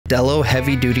Dello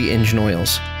heavy-duty engine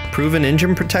oils. Proven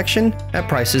engine protection at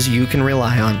prices you can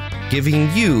rely on,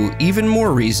 giving you even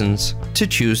more reasons to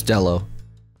choose Dello.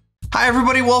 Hi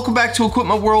everybody, welcome back to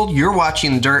Equipment World. You're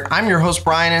watching Dirt. I'm your host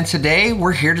Brian, and today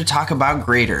we're here to talk about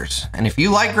graders. And if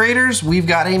you like graders, we've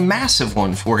got a massive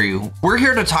one for you. We're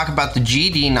here to talk about the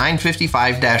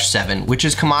GD955-7, which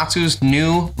is Komatsu's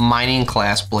new mining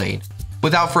class blade.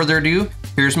 Without further ado,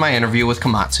 here's my interview with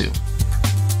Komatsu.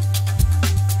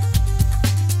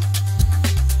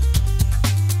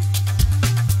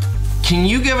 Can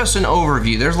you give us an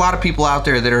overview? There's a lot of people out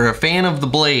there that are a fan of the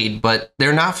blade, but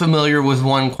they're not familiar with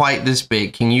one quite this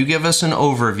big. Can you give us an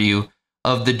overview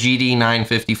of the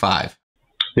GD955?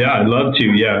 Yeah, I'd love to.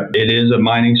 Yeah, it is a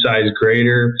mining size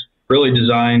grader, really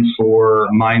designed for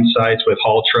mine sites with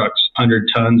haul trucks 100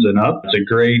 tons and up. It's a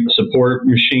great support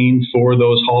machine for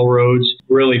those haul roads,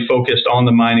 really focused on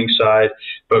the mining side,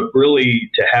 but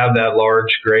really to have that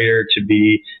large grader to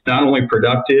be not only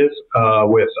productive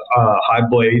with high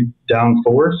blade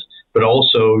downforce, but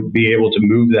also be able to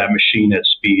move that machine at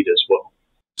speed as well.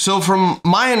 So from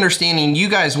my understanding, you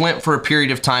guys went for a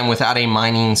period of time without a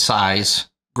mining size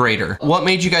grader. What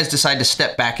made you guys decide to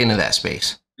step back into that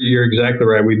space? You're exactly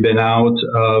right. We've been out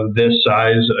of this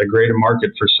size, a greater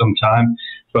market for some time,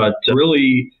 but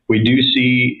really we do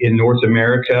see in North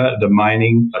America the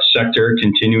mining sector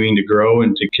continuing to grow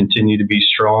and to continue to be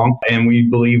strong. And we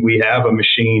believe we have a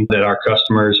machine that our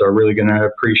customers are really going to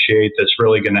appreciate, that's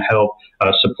really going to help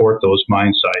support those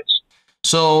mine sites.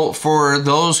 So for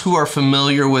those who are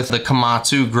familiar with the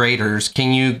Komatsu graders,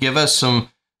 can you give us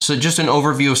just an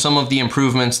overview of some of the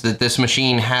improvements that this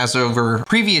machine has over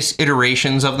previous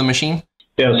iterations of the machine?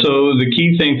 Yeah, so the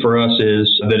key thing for us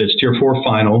is that it's Tier 4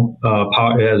 final.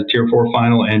 It has a Tier 4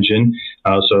 final engine.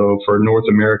 So for North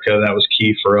America, that was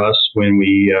key for us when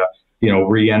we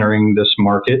re-entering this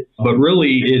market. But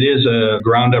really, it is a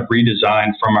ground-up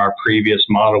redesign from our previous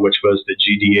model, which was the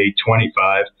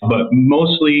GD955. But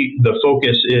mostly, the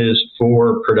focus is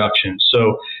for production.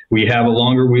 So we have a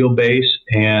longer wheelbase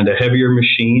and a heavier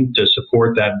machine to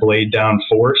support that blade down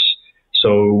force.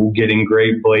 So getting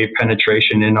great blade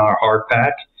penetration in our hard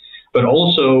pack. But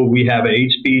also we have an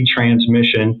 8-speed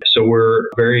transmission. So we're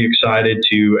very excited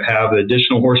to have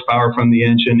additional horsepower from the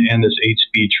engine and this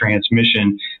 8-speed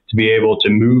transmission to be able to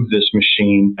move this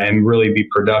machine and really be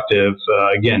productive.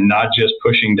 Again, not just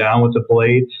pushing down with the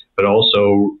blade, but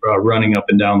also running up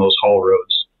and down those haul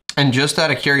roads. And just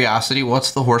out of curiosity,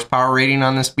 what's the horsepower rating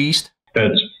on this beast?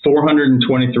 That's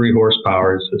 423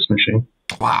 horsepower is this machine.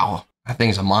 Wow. That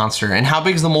thing's a monster. And how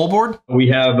big is the moldboard? We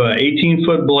have an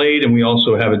 18-foot blade, and we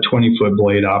also have a 20-foot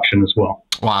blade option as well.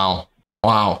 Wow.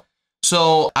 Wow.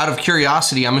 So out of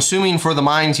curiosity, I'm assuming for the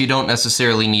mines you don't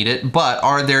necessarily need it, but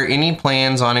are there any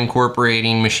plans on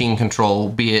incorporating machine control,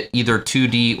 be it either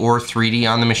 2D or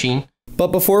 3D on the machine? But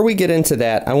before we get into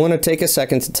that, I want to take a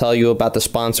second to tell you about the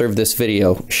sponsor of this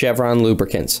video, Chevron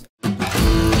Lubricants.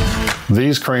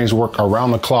 These cranes work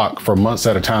around the clock for months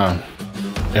at a time.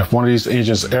 If one of these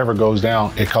engines ever goes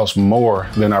down, it costs more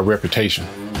than our reputation.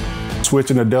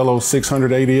 Switching to Dello 600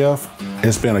 ADF,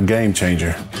 it's been a game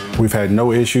changer. We've had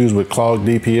no issues with clogged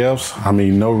DPFs. I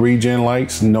mean, no regen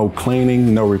lights, no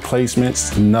cleaning, no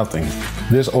replacements, nothing.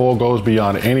 This oil goes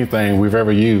beyond anything we've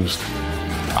ever used.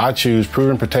 I choose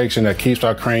proven protection that keeps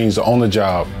our cranes on the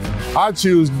job. I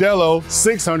choose Dello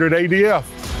 600 ADF.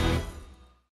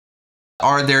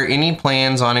 Are there any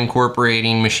plans on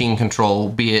incorporating machine control,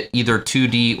 be it either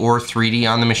 2D or 3D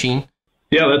on the machine?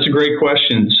 Yeah, that's a great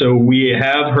question. So we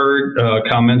have heard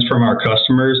comments from our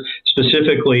customers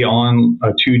specifically on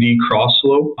a 2D cross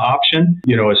slope option,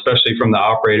 especially from the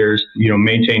operators,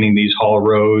 maintaining these haul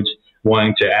roads,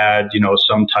 wanting to add,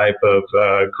 some type of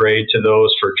grade to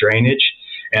those for drainage.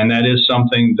 And that is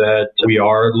something that we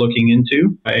are looking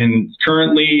into. And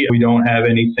currently, we don't have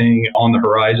anything on the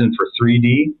horizon for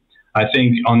 3D. I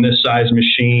think on this size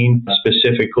machine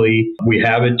specifically, we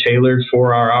have it tailored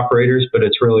for our operators, but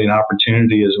it's really an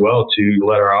opportunity as well to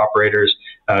let our operators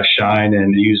shine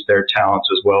and use their talents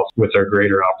as well with our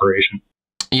grader operation.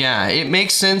 Yeah, it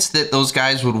makes sense that those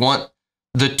guys would want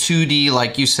the 2D,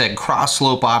 like you said, cross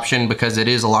slope option because it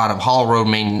is a lot of haul road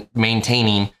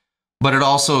maintaining. But it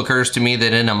also occurs to me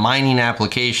that in a mining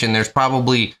application, there's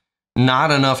probably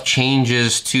not enough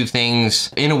changes to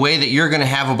things in a way that you're going to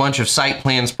have a bunch of site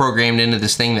plans programmed into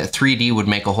this thing that 3D would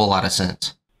make a whole lot of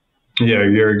sense. Yeah,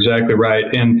 you're exactly right.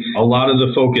 And a lot of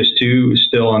the focus too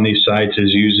still on these sites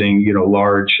is using,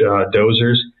 large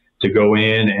dozers to go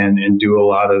in and do a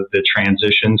lot of the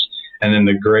transitions. And then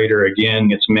the grader, again,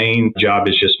 its main job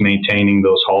is just maintaining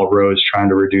those haul roads, trying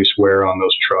to reduce wear on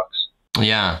those trucks.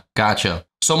 Yeah, gotcha.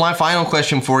 So my final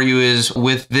question for you is,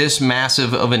 with this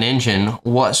massive of an engine,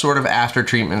 what sort of after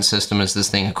treatment system is this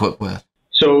thing equipped with?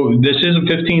 So this is a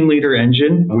 15-liter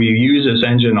engine. We use this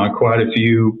engine on quite a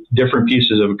few different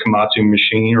pieces of Komatsu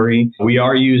machinery. We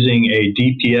are using a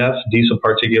DPF, diesel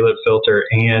particulate filter,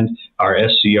 and our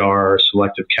SCR,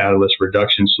 selective catalyst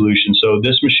reduction solution. So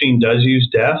this machine does use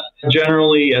DEF.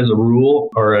 Generally, as a rule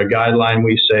or a guideline,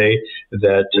 we say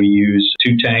that we use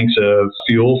 2 tanks of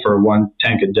fuel for 1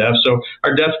 tank of DEF. So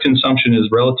our DEF consumption is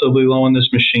relatively low in this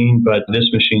machine, but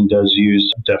this machine does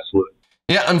use DEF fluid.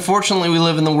 Yeah, unfortunately, we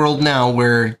live in the world now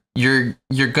where you're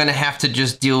going to have to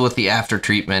just deal with the after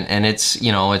treatment, and it's,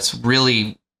 you know, it's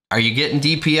really, are you getting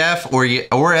DPF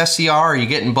or SCR? Are you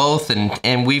getting both?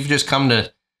 And we've just come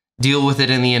to deal with it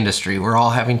in the industry. We're all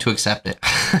having to accept it.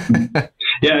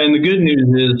 Yeah, and the good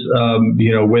news is,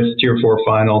 you know, with Tier 4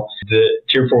 Final, the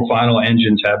Tier 4 Final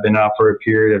engines have been out for a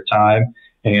period of time,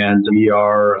 and we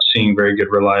are seeing very good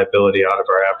reliability out of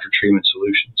our after treatment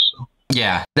solutions. So.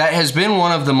 Yeah, that has been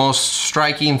one of the most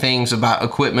striking things about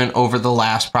equipment over the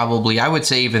last, probably, I would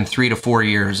say even 3 to 4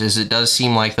 years, is it does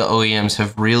seem like the OEMs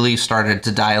have really started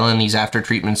to dial in these after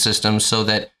treatment systems so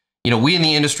that, you know, we in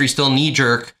the industry still knee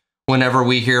jerk whenever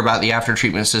we hear about the after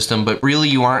treatment system, but really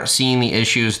you aren't seeing the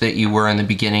issues that you were in the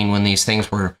beginning when these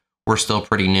things were still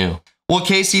pretty new. Well,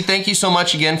 Casey, thank you so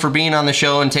much again for being on the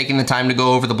show and taking the time to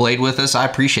go over the blade with us. I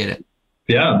appreciate it.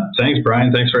 Yeah, thanks,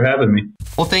 Brian. Thanks for having me.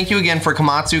 Well, thank you again for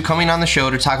Komatsu coming on the show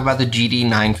to talk about the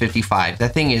GD955.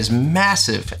 That thing is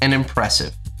massive and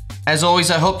impressive. As always,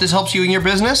 I hope this helps you in your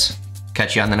business.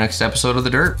 Catch you on the next episode of The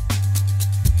Dirt.